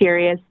more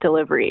serious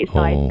delivery. So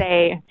I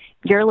say,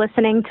 you're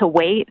listening to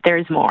Wait.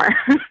 There's more.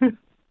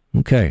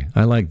 Okay,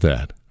 I like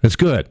that. That's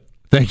good.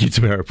 Thank you,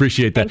 Tamara.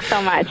 Appreciate that. Thanks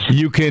so much.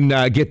 You can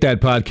get that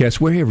podcast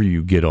wherever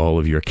you get all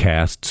of your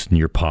casts and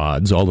your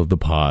pods. All of the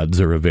pods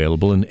are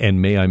available.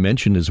 And may I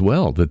mention as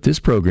well that this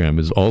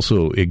program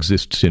also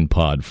exists in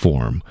pod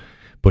form.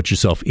 Put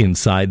yourself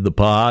inside the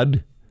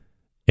pod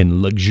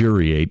and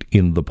luxuriate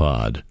in the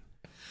pod.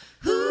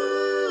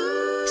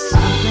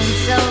 Something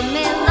told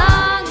me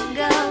long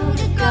ago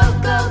to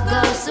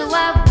go, so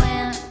I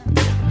went.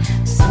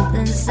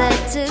 Something said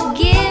to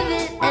give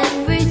it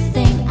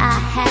everything I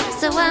had,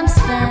 so I'm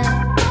spent.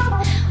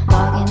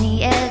 Walking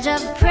the edge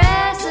of a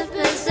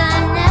precipice I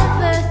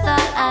never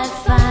thought I'd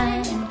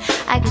find.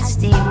 I could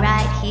stay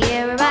right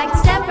here, or I could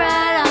step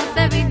right off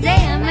every day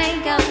and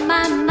make up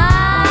my mind.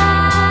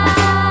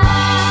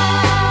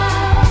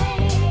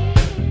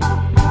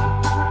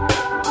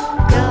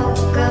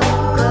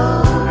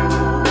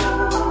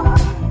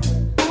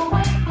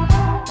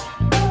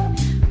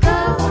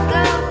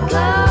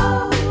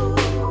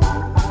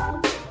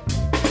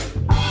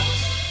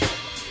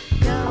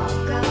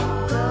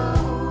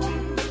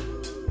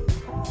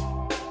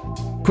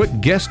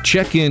 Quick guest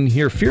check-in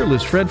here.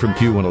 Fearless Fred from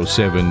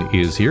Q107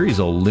 is here. He's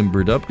all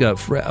limbered up.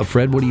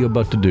 Fred, what are you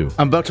about to do?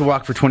 I'm about to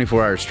walk for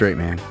 24 hours straight,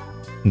 man.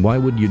 Why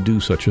would you do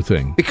such a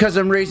thing? Because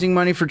I'm raising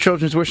money for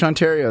Children's Wish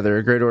Ontario. They're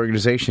a great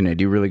organization. They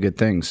do really good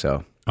things,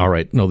 so. All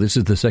right. No, this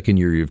is the second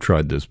year you've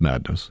tried this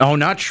madness. Oh,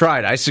 not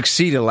tried. I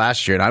succeeded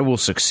last year, and I will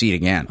succeed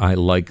again. I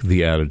like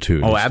the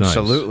attitude. Oh, it's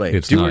absolutely. Nice.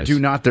 It's do nice. or do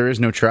not, there is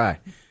no try.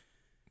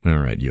 All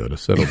right, Yoda,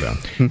 settle down.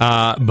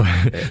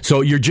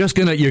 So you're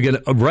gonna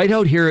right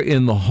out here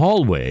in the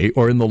hallway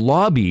or in the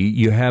lobby,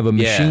 you have a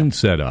machine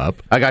set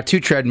up. I got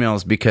 2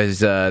 treadmills because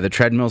the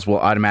treadmills will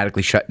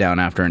automatically shut down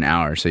after an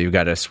hour, so you've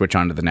got to switch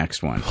on to the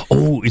next one.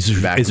 Oh,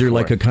 is there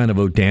like a kind of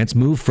a dance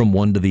move from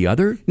one to the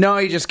other? No,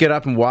 you just get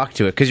up and walk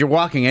to it because you're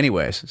walking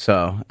anyways.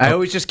 So I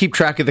always just keep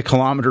track of the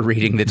kilometer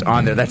reading that's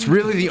on there. That's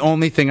really the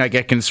only thing I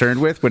get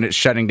concerned with when it's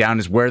shutting down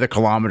is where the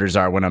kilometers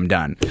are when I'm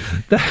done.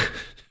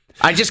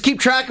 I just keep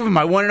track of them.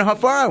 I want to know how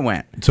far I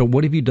went. So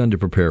what have you done to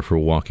prepare for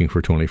walking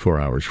for 24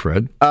 hours,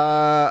 Fred?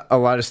 A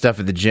lot of stuff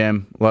at the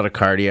gym, a lot of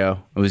cardio.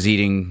 I was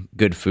eating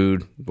good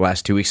food the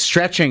last 2 weeks.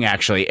 Stretching,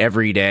 actually,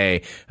 every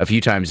day, a few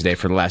times a day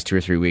for the last 2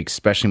 or 3 weeks,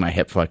 especially my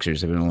hip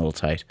flexors have been a little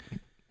tight.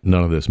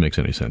 None of this makes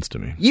any sense to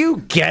me. You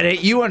get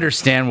it. You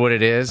understand what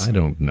it is. I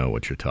don't know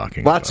what you're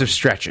talking about. Lots of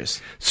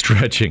stretches.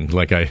 Stretching,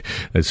 like I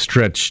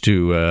stretch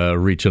to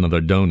reach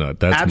another donut.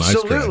 That's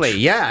Absolutely. my stretch.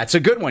 Yeah, it's a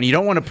good one. You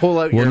don't want to pull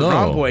out your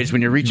rhomboids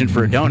when you're reaching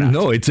for a donut.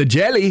 No, it's a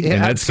jelly,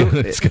 and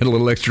it's got a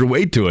little extra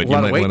weight to it. A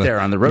lot of weight there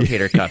on the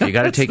rotator cuff. You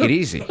got to take it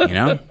easy, you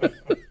know?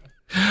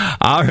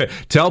 All right.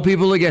 Tell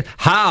people again,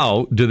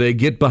 how do they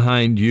get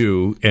behind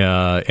you?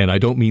 And I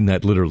don't mean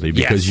that literally,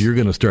 because you're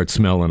going to start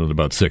smelling in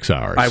about 6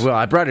 hours. I will.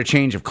 I brought a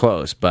change of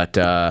clothes, but...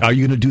 are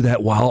you going to do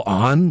that while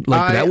on?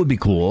 That would be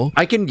cool.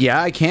 I can,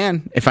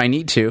 if I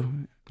need to.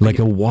 Like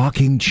a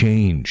walking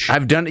change.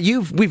 I've done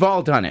it. We've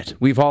all done it.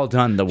 We've all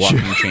done the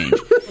walking change.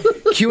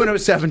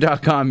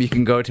 Q107.com, you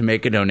can go to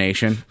make a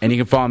donation, and you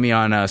can follow me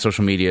on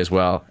social media as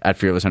well, at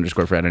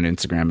fearless_Fred on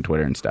Instagram and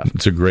Twitter and stuff.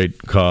 It's a great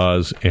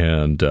cause,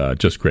 and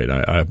just great.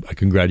 I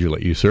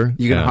congratulate you, sir.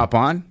 You going to hop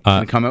on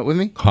and come out with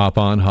me? Hop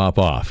on, hop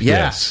off.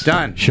 Yes,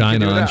 done.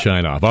 Shine on,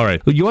 shine off. All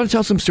right. You want to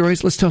tell some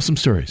stories? Let's tell some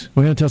stories.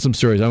 We're going to tell some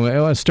stories. I want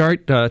to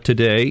start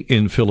today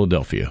in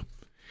Philadelphia.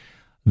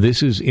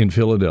 This is in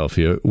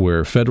Philadelphia,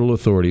 where federal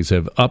authorities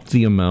have upped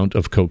the amount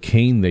of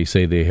cocaine they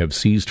say they have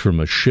seized from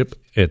a ship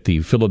at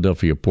the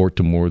Philadelphia port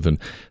to more than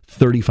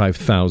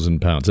 35,000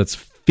 pounds. That's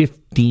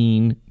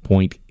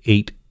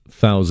 15.8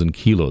 thousand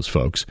kilos,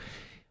 folks.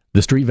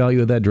 The street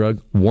value of that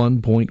drug,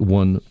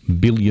 $1.1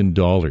 billion.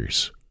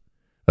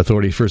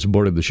 Authorities first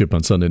boarded the ship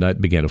on Sunday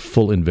night, began a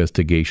full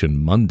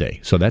investigation Monday.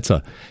 So that's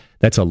a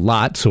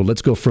lot. So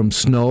let's go from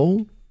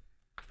snow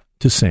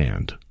to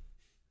sand.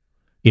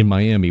 In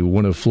Miami,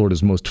 one of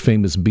Florida's most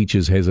famous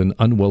beaches has an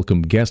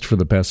unwelcome guest for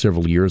the past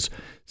several years,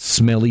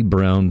 smelly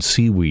brown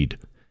seaweed.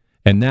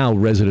 And now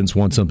residents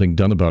want something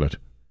done about it.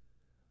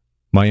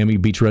 Miami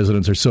Beach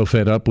residents are so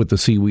fed up with the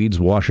seaweeds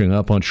washing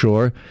up on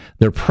shore,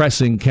 they're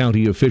pressing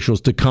county officials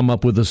to come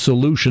up with a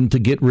solution to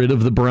get rid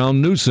of the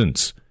brown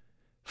nuisance.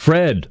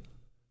 Fred,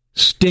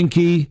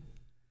 stinky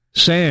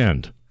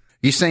sand.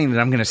 You saying that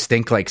I'm going to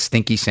stink like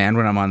stinky sand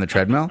when I'm on the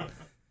treadmill?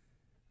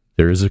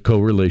 There is a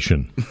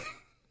correlation.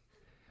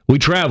 We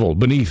travel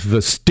beneath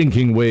the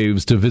stinking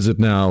waves to visit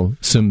now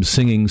some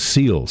singing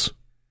seals.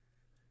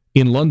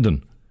 In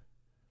London,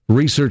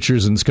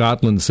 researchers in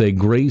Scotland say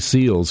grey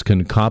seals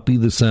can copy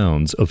the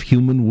sounds of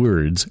human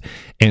words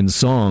and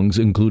songs,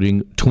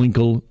 including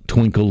Twinkle,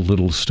 Twinkle,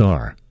 Little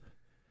Star.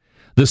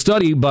 The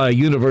study by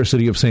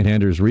University of St.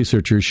 Andrews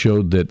researchers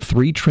showed that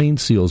 3 trained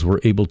seals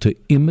were able to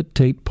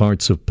imitate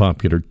parts of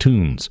popular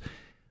tunes.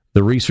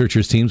 The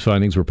researchers' team's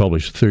findings were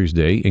published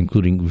Thursday,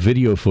 including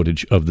video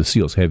footage of the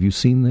seals. Have you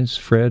seen this,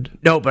 Fred?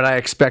 No, but I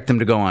expect them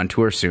to go on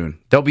tour soon.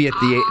 They'll be at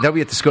the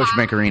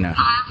Scotiabank Arena.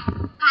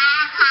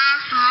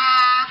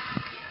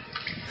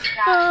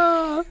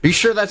 Are you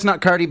sure that's not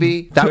Cardi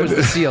B? That was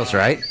the seals,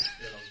 right?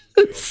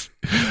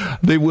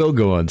 They will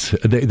go on.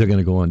 They're going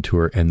to go on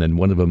tour, and then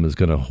one of them is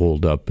going to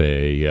hold up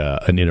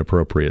an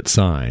inappropriate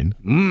sign,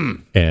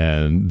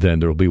 and then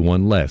there will be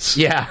one less.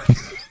 Yeah.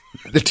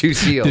 The 2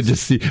 seals. Did you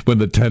see when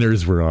the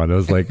tenors were on? I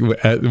was like,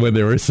 when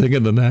they were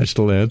singing the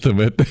national anthem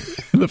at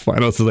the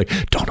finals, I was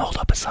like, don't hold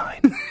up a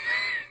sign.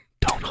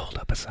 Don't hold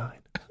up a sign.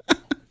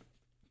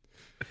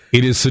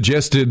 It is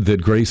suggested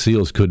that gray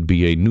seals could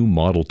be a new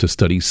model to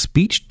study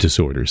speech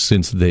disorders,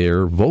 since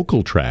their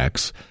vocal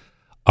tracts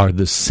are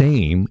the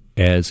same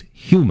as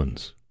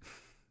humans.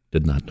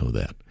 Did not know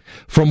that.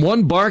 From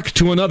one bark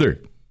to another.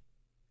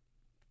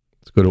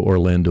 Let's go to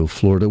Orlando,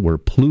 Florida, where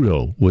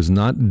Pluto was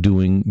not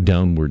doing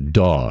downward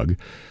dog,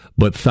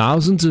 but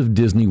thousands of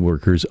Disney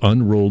workers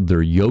unrolled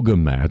their yoga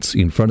mats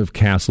in front of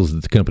castles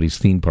at the company's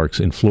theme parks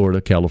in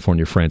Florida,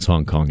 California, France,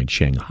 Hong Kong, and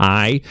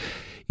Shanghai.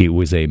 It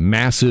was a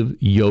massive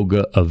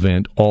yoga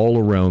event all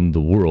around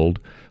the world,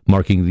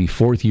 marking the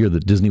 4th year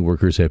that Disney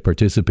workers have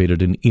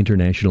participated in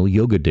International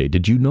Yoga Day.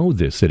 Did you know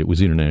this, that it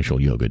was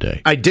International Yoga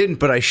Day? I didn't,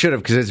 but I should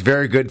have, because it's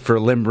very good for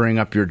limbering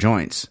up your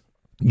joints.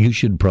 You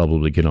should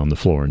probably get on the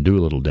floor and do a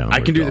little downward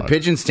I can do dog. the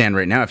pigeon stand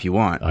right now if you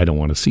want. I don't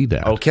want to see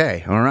that.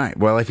 Okay, all right.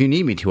 Well, if you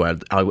need me to,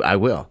 I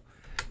will.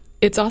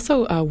 It's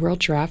also World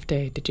Giraffe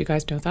Day. Did you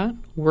guys know that?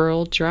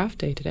 World Giraffe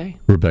Day today.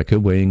 Rebecca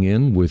weighing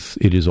in with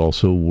it is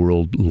also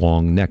World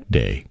Long Neck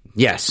Day.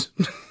 Yes.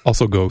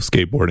 Also go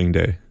skateboarding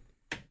day.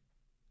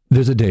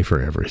 There's a day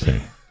for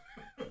everything.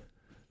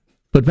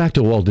 But back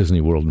to Walt Disney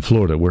World in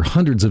Florida, where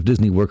hundreds of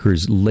Disney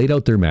workers laid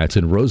out their mats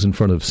and rose in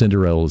front of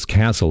Cinderella's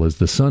castle as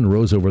the sun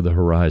rose over the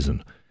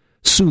horizon.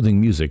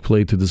 Soothing music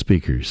played through the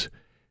speakers.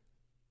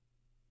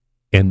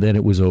 And then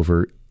it was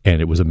over,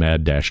 and it was a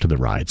mad dash to the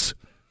rides.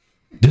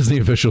 Disney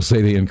officials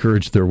say they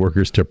encourage their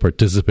workers to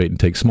participate and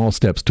take small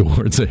steps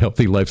towards a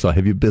healthy lifestyle.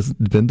 Have you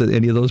been to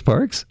any of those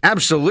parks?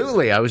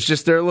 Absolutely. I was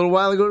just there a little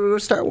while ago to go to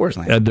Star Wars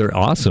Land. And they're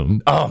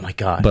awesome. Oh, my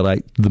God.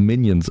 But the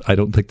Minions, I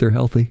don't think they're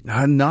healthy.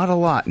 Not a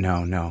lot.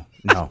 No.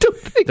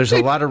 There's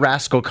a lot of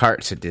rascal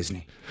carts at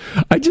Disney.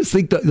 I just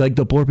think that, like,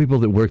 the poor people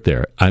that work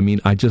there, I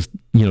mean,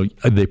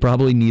 they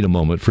probably need a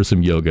moment for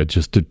some yoga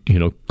just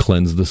to,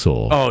 cleanse the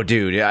soul. Oh,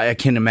 dude, I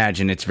can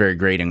imagine it's very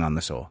grating on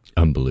the soul.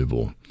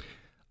 Unbelievable.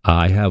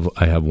 I have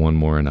one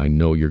more, and I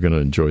know you're going to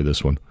enjoy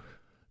this one.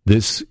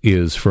 This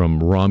is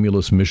from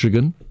Romulus,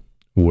 Michigan,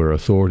 where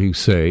authorities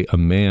say a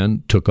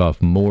man took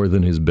off more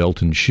than his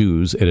belt and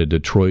shoes at a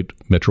Detroit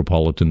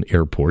Metropolitan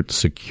Airport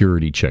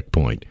security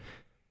checkpoint.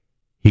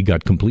 He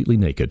got completely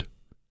naked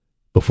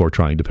before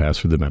trying to pass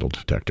through the metal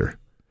detector.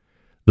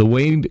 The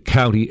Wayne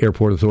County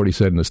Airport Authority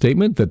said in a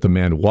statement that the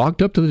man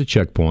walked up to the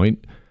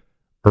checkpoint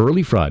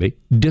early Friday,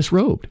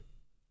 disrobed.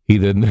 He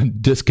then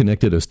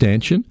disconnected a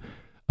stanchion,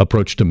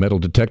 approached a metal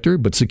detector,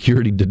 but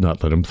security did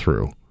not let him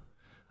through.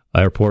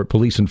 Airport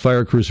police and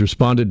fire crews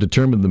responded,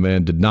 determined the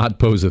man did not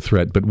pose a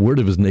threat, but word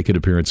of his naked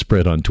appearance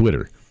spread on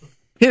Twitter.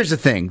 Here's the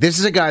thing. This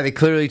is a guy that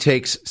clearly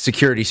takes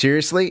security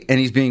seriously, and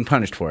he's being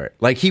punished for it.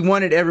 Like, he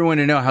wanted everyone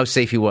to know how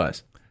safe he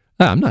was.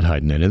 I'm not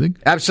hiding anything.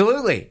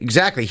 Absolutely.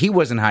 Exactly. He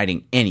wasn't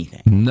hiding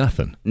anything.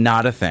 Nothing.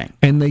 Not a thing.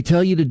 And they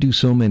tell you to do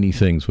so many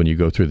things when you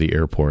go through the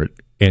airport.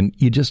 And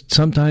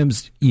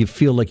sometimes you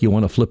feel like you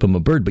want to flip him a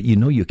bird, but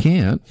you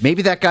can't.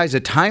 Maybe that guy's a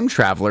time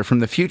traveler from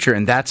the future,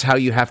 and that's how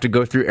you have to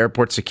go through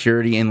airport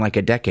security in like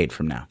a decade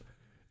from now.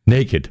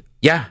 Naked.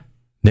 Yeah.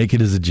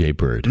 Naked as a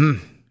jaybird.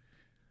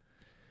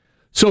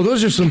 So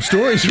those are some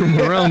stories from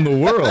around the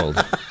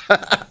world.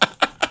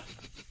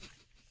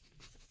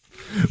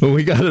 Well,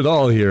 we got it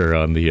all here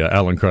on the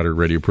Alan Carter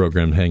radio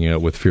program, hanging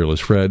out with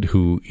Fearless Fred,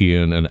 who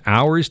in an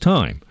hour's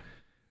time,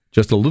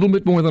 just a little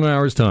bit more than an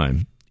hour's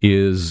time,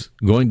 is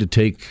going to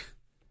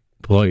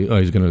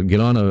he's going to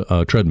get on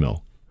a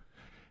treadmill,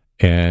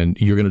 and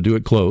you're going to do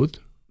it clothed.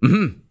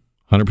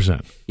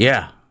 100%.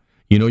 Yeah.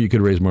 You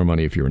could raise more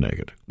money if you were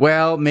naked.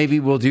 Well, maybe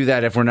we'll do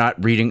that if we're not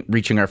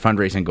reaching our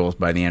fundraising goals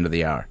by the end of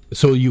the hour.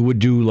 So you would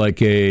do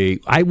like a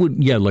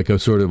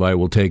sort of, I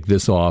will take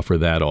this off or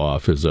that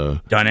off as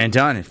a... Done and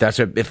done. If that's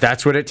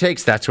what it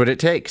takes, that's what it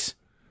takes.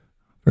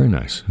 Very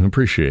nice. I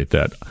appreciate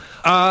that.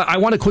 I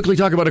want to quickly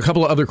talk about a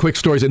couple of other quick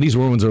stories, and these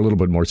ones are a little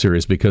bit more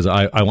serious because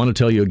I want to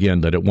tell you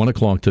again that at 1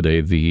 o'clock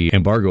today, the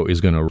embargo is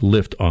going to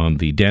lift on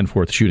the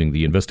Danforth shooting,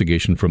 the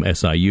investigation from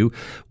SIU.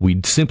 We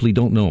simply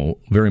don't know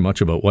very much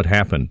about what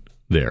happened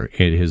there.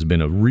 It has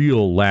been a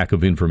real lack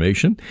of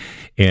information.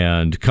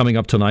 And coming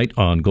up tonight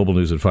on Global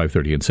News at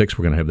 5:30 and 6,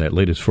 we're going to have that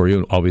latest for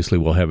you. Obviously,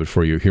 we'll have it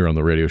for you here on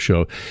the radio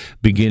show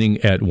beginning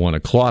at 1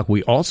 o'clock.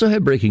 We also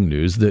have breaking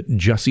news that the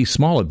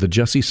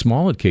Jussie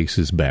Smollett case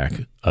is back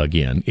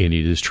again, and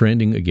it is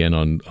trending again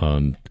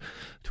on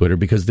Twitter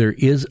because there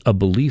is a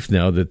belief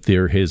now that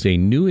there is a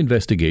new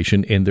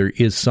investigation and there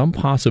is some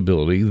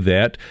possibility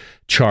that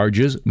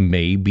charges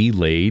may be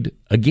laid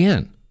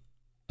again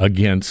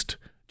against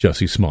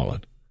Jussie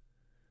Smollett.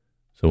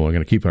 So we're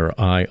going to keep our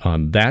eye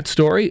on that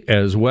story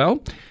as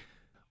well.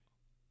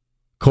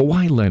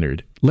 Kawhi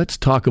Leonard. Let's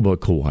talk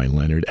about Kawhi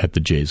Leonard at the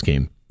Jays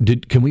game.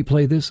 Can we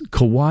play this?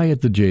 Kawhi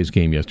at the Jays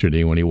game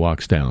yesterday when he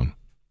walks down.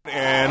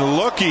 And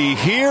looky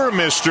here,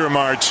 Mr.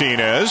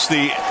 Martinez.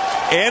 The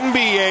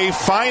NBA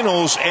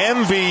Finals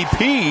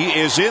MVP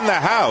is in the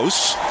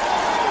house.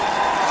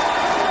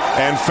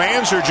 And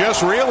fans are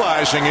just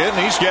realizing it, and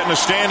he's getting a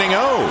standing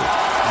O.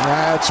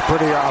 That's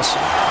pretty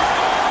awesome.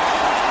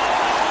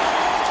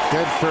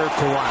 Good for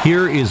Kawhi.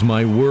 Here is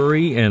my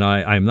worry, and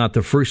I'm not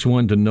the first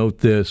one to note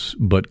this,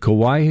 but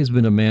Kawhi has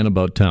been a man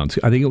about town.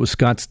 I think it was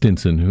Scott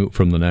Stinson who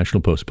from the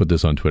National Post put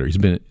this on Twitter. He's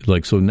been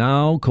so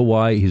now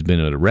Kawhi, he's been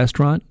at a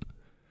restaurant,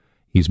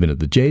 he's been at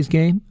the Jays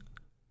game.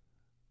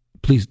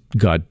 Please,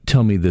 God,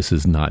 tell me this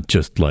is not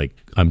just like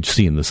I'm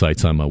seeing the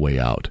sights on my way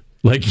out.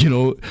 Like,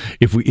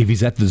 if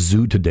he's at the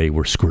zoo today,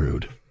 we're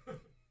screwed.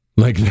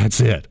 Like,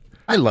 that's it.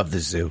 I love the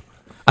zoo.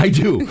 I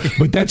do,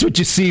 but that's what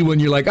you see when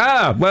you're like,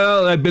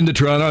 well, I've been to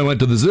Toronto, I went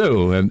to the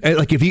zoo, and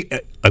like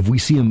if we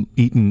see him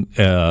eating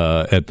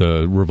at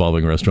the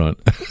revolving restaurant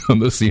on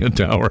the CN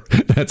Tower,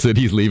 that's it.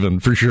 He's leaving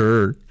for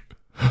sure.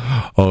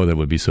 Oh, that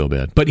would be so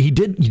bad. But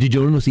did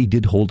you notice he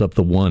did hold up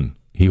the one?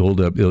 He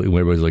held up,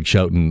 everybody's like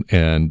shouting,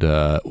 and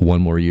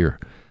one more year.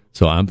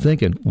 So I'm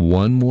thinking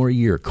one more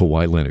year,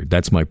 Kawhi Leonard.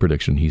 That's my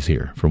prediction. He's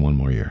here for one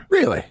more year.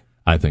 Really?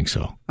 I think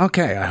so.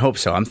 Okay, I hope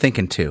so. I'm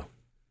thinking two.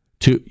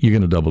 You're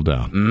going to double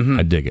down. Mm-hmm.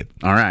 I dig it.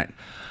 All right.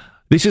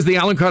 This is the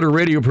Alan Carter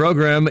radio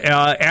program.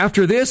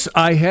 After this,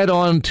 I head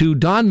on to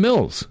Don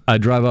Mills. I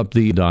drive up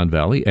the Don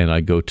Valley, and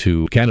I go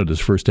to Canada's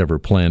first ever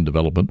planned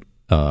development,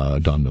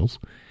 Don Mills.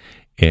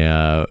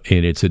 And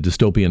it's a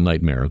dystopian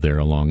nightmare there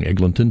along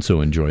Eglinton, so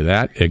enjoy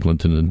that.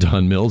 Eglinton and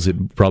Don Mills.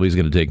 It probably is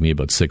going to take me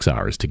about 6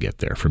 hours to get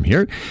there from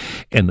here.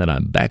 And then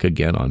I'm back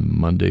again on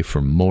Monday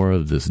for more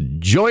of this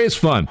joyous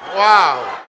fun. Wow.